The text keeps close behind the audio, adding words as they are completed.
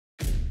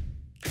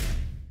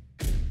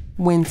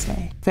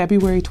Wednesday,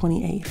 February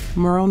 28th,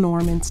 Merle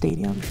Norman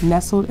Stadium,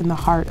 nestled in the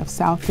heart of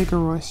South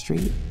Figueroa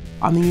Street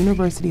on the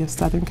University of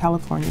Southern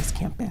California's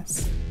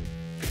campus.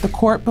 The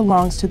court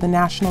belongs to the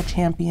national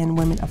champion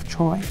women of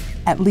Troy,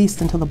 at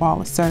least until the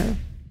ball is served.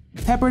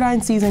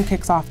 Pepperdine season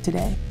kicks off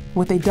today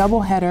with a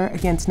doubleheader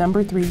against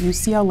number 3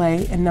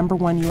 UCLA and number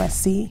 1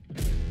 USC.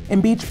 In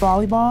beach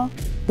volleyball,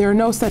 there are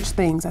no such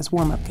things as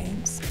warm-up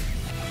games.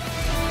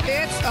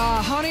 It's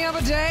a honey of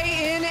a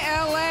day in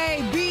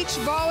LA. Beach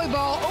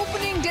volleyball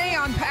opening day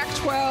on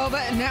Pac-12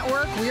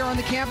 Network. We are on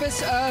the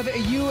campus of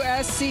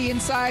USC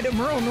inside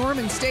Merle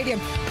Norman Stadium.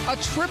 A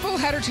triple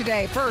header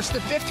today. First, the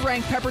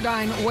 5th-ranked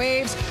Pepperdine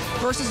Waves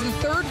versus the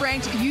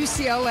 3rd-ranked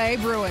UCLA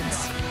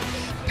Bruins.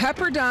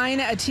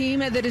 Pepperdine, a team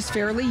that is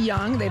fairly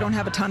young. They don't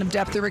have a ton of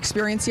depth or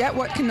experience yet.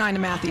 What can Nina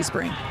Matthews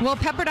bring? Well,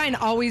 Pepperdine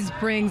always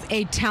brings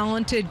a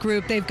talented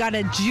group. They've got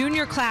a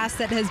junior class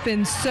that has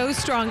been so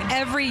strong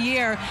every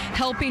year,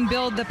 helping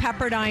build the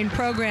Pepperdine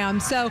program.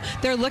 So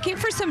they're looking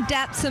for some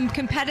depth, some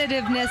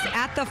competitiveness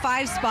at the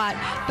 5 spot,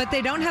 but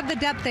they don't have the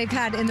depth they've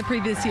had in the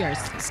previous years.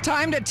 It's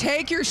time to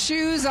take your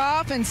shoes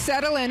off and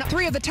settle in.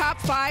 3 of the top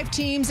 5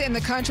 teams in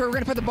the country. We're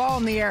going to put the ball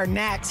in the air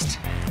next.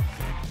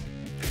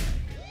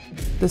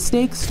 The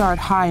stakes start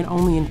high and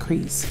only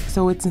increase,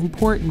 so it's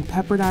important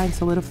Pepperdine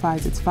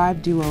solidifies its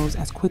 5 duos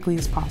as quickly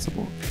as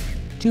possible.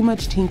 Too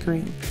much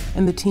tinkering,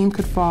 and the team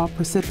could fall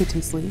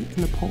precipitously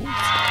in the polls.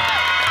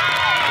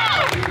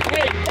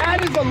 Hey, that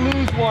is a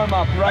loose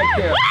warm-up right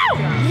there.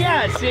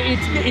 Yes,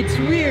 it's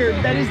weird.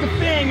 That is the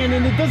thing, and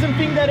it doesn't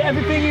think that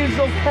everything is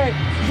okay.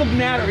 It doesn't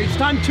matter. It's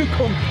time to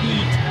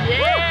compete.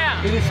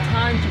 Yeah! It is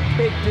time to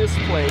take this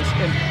place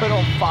and put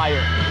on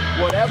fire.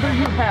 Whatever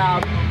you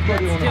have,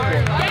 put it on the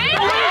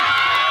floor.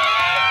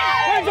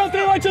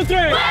 1, 2, 3.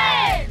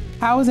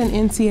 How is an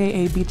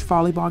NCAA beach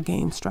volleyball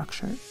game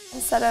structured?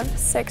 Instead of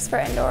 6 for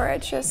indoor,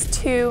 it's just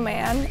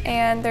 2-man,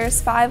 and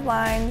there's 5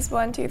 lines,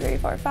 1, 2, 3,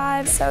 4,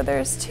 5, so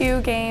there's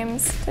 2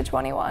 games to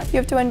 21. You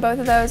have to win both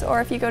of those,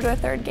 or if you go to a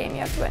 3rd game, you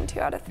have to win 2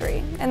 out of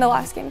 3, and the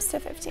last game's to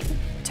 15.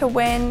 To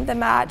win the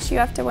match, you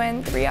have to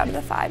win 3 out of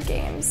the 5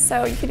 games,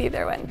 so you could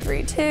either win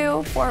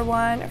 3-2,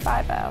 4-1, or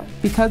 5-0.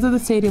 Because of the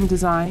stadium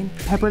design,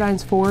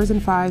 Pepperdine's 4s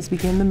and 5s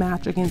begin the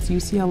match against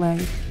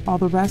UCLA, while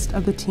the rest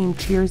of the team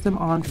cheers them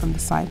on from the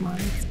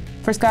sidelines.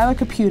 For Skylar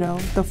Caputo,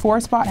 the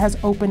 4 spot has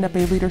opened up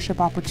a leadership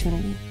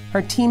opportunity.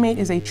 Her teammate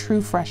is a true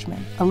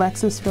freshman,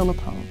 Alexis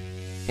Philippone.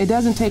 It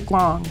doesn't take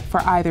long for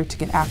either to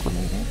get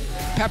acclimated.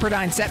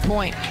 Pepperdine set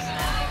point.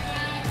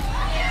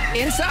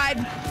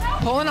 Inside,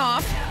 pulling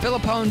off.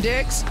 Philippone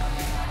digs.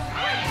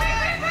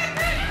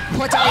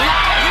 Puts a lot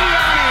of heat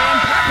on it,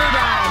 and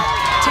Pepperdine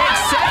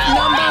takes set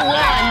number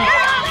 1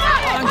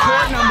 on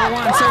court number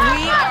 1. So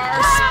we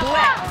are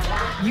split.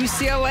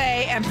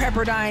 UCLA and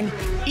Pepperdine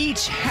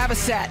each have a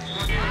set.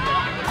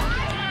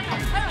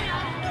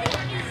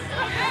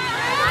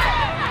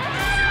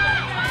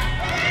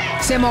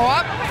 Simo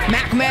up,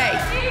 Mac May.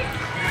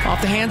 Off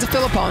the hands of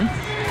Philippone.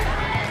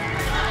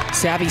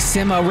 Savvy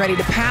Simo ready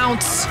to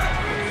pounce.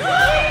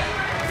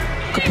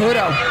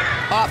 Caputo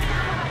up.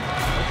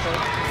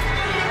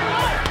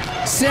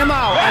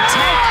 Simo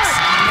attacks,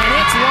 and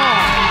it's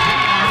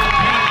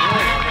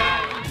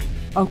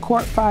long. On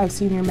court 5,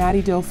 senior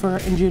Maddie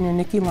Dilfer and junior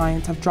Nikki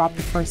Lyons have dropped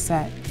the first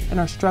set and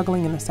are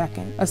struggling in the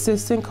second.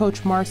 Assistant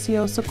coach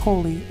Marcio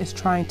Sicoli is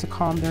trying to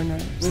calm their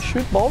nerves. You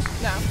shoot balls?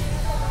 No.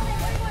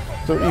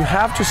 So you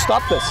have to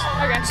stop this.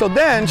 Okay. So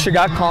then she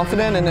got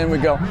confident, and then we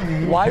go,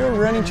 why are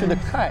you running to the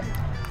cut?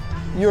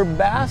 Your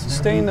best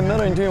stay in the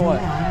middle and doing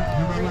what?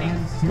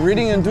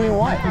 Reading and doing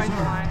what?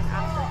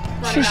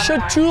 She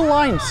shot 2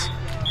 lines.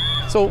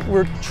 So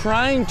we're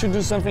trying to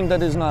do something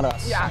that is not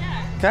us. Yeah.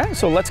 Okay,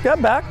 so let's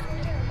get back.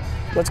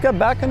 Let's get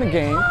back in the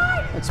game.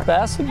 Let's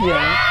pass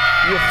again.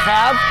 You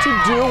have to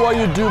do what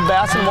you do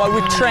best and what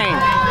we train.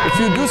 If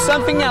you do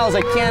something else,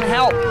 I can't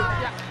help.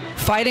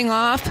 Fighting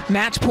off,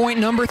 match point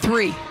number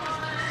 3.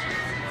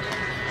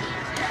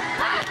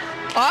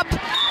 Up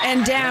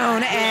and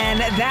down,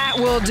 and that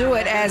will do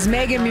it as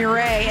Megan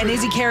Murray and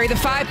Izzy Carey, the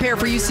 5 pair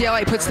for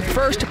UCLA, puts the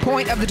first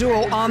point of the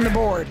duel on the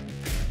board.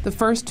 The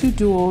first 2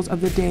 duels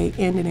of the day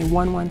end in a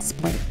 1-1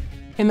 split.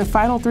 In the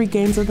final 3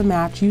 games of the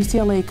match,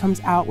 UCLA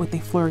comes out with a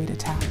flurried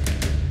attack.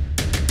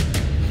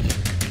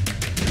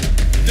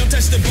 Don't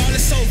touch the ball,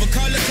 it's over,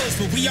 call it close,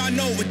 but we all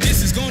know what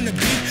this is gonna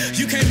be.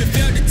 You came and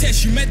failed the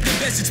test, you met the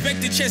best,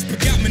 expect the chest, but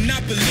got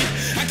monopoly.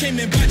 I came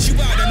and bought you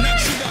out and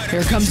knocked you out.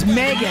 Here comes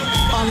Megan,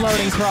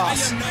 unloading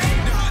cross.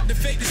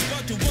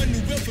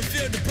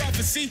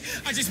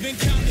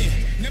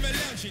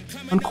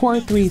 On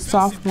court 3,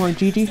 sophomore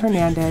Gigi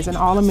Hernandez and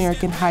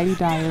All-American Heidi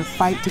Dyer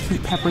fight to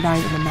keep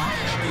Pepperdine in the match.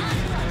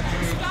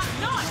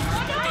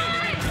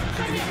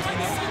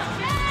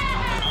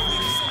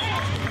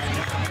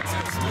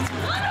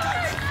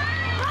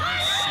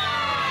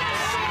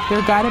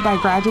 They're guided by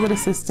graduate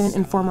assistant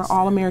and former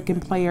All-American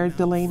player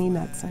Delaney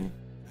Netson.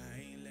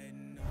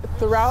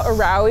 Throughout a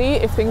rally,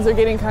 if things are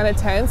getting kind of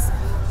tense,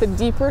 the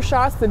deeper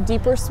shots, the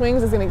deeper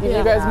swings is going to give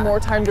you guys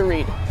more time to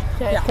read.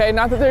 Okay. Okay,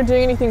 not that they're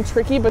doing anything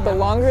tricky, but the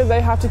longer they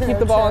have to keep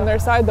the ball on their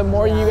side, the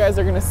more you guys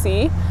are going to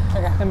see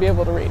and be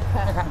able to read.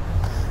 Okay.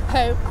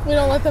 Hey, we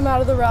don't let them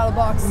out of the rattle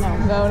box. No.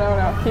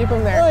 Keep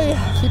them there. Oh,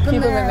 yeah. Keep them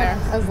there, in there.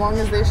 As long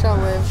as they shall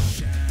live.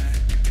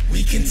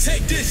 We can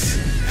take this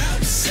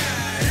outside.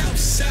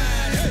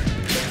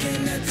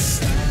 Looking at the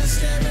stars,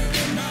 staring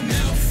with my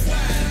mouth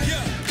wide.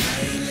 Yeah. I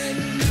ain't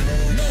letting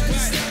nobody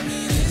stop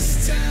me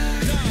this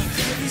time.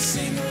 Every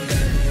single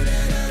level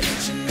that I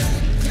reach and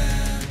not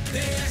climb.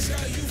 They ask,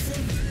 are you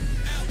from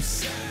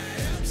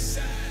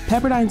outside?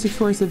 Pepperdine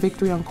secures the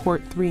victory on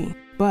court 3,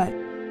 but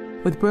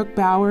with Brooke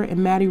Bauer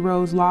and Maddie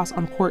Rose lost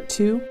on court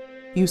 2,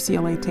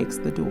 UCLA takes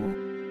the duel.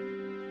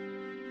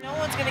 No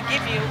one's going to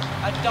give you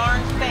a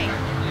darn thing,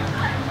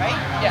 right?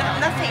 Yeah.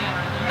 Nothing.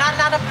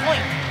 Not a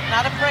point.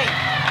 Not a break.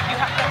 You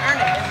have to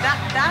earn it. And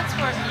that's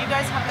where you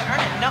guys have to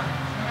earn it.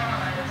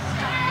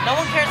 No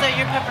one cares that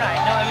you're Pepperdine.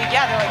 No, I mean,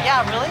 yeah, they're like,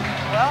 yeah, really?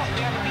 Well,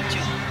 we're going to beat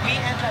you. We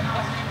ended up,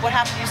 what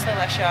happened to UCLA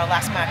last year, our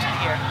last match of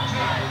the year?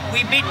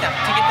 We beat them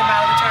to get them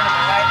out of the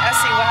tournament, right?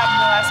 SC, what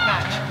happened to the last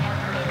match?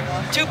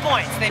 2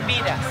 points, they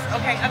beat us.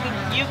 Okay, I mean,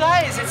 you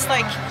guys, it's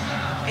like,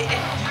 it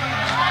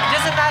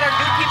doesn't matter,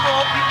 new people,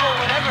 old people,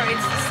 whatever,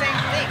 it's the same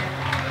thing.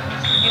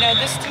 You know,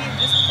 this team,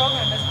 this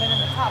program has been in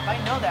the top. I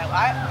know that.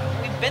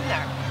 We've been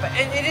there. But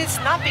it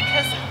is not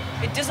because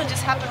it doesn't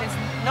just happen. It's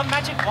no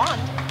magic wand.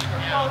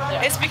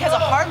 It's because of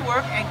hard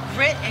work and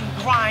grit and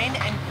grind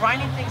and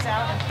grinding things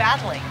out and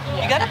battling.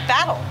 You got to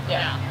battle.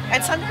 Yeah.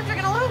 And sometimes you're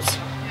going to lose.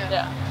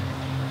 Yeah.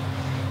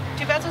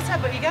 Too bad to say,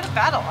 but you got to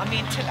battle. I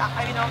mean,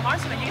 on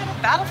Marcy, you got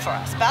to battle for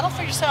us. Battle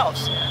for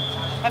yourselves.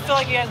 I feel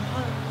like you guys,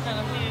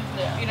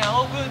 you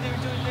know, oh, they're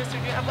doing this,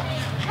 they're doing that.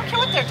 I don't care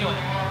what they're doing.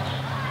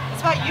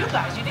 It's about you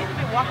guys. You need to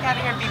be walking out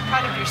of here and be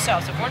proud of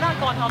yourselves. If we're not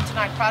going home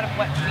tonight proud of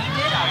what we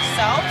did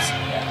ourselves,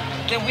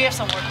 then we have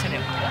some work to do.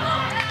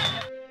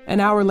 An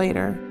hour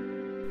later,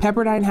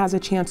 Pepperdine has a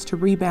chance to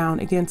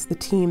rebound against the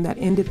team that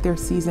ended their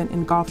season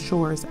in Gulf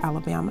Shores,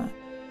 Alabama.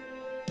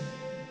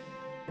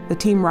 The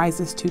team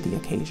rises to the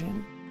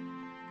occasion.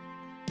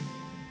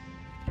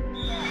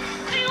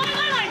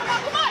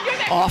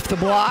 Off the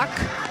block.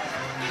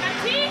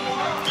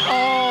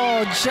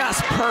 Oh,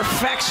 just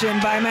perfection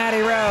by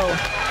Maddie Rowe.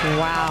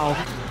 Wow.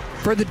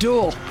 For the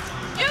duel.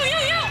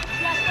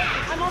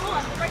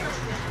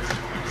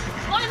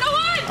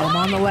 I'm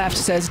on the left,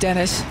 says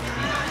Dennis.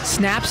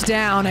 Snaps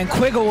down, and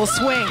Quiggle will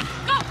swing.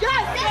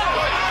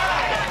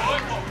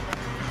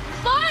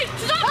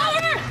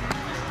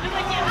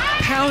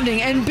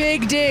 Pounding and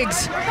big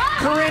digs.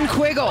 Corinne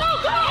Quiggle.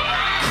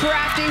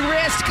 Crafty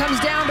wrist comes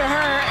down to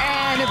her,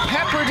 and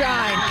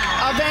Pepperdine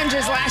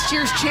avenges last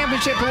year's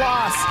championship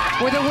loss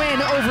with a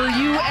win over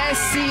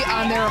USC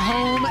on their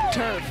home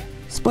turf.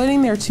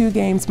 Splitting their 2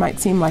 games might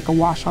seem like a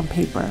wash on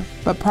paper,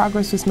 but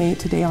progress was made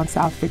today on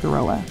South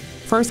Figueroa.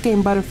 First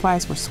game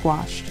butterflies were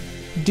squashed.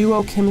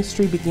 Duo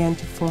chemistry began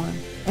to form,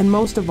 and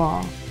most of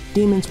all,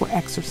 demons were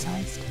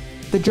exorcised.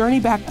 The journey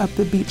back up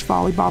the beach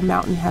volleyball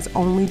mountain has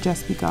only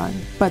just begun,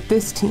 but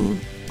this team,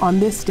 on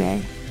this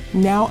day,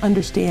 now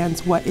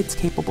understands what it's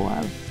capable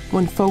of.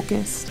 When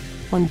focused,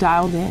 when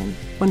dialed in,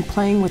 when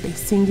playing with a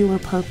singular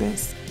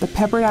purpose, the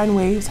Pepperdine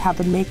Waves have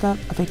the makeup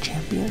of a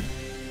champion.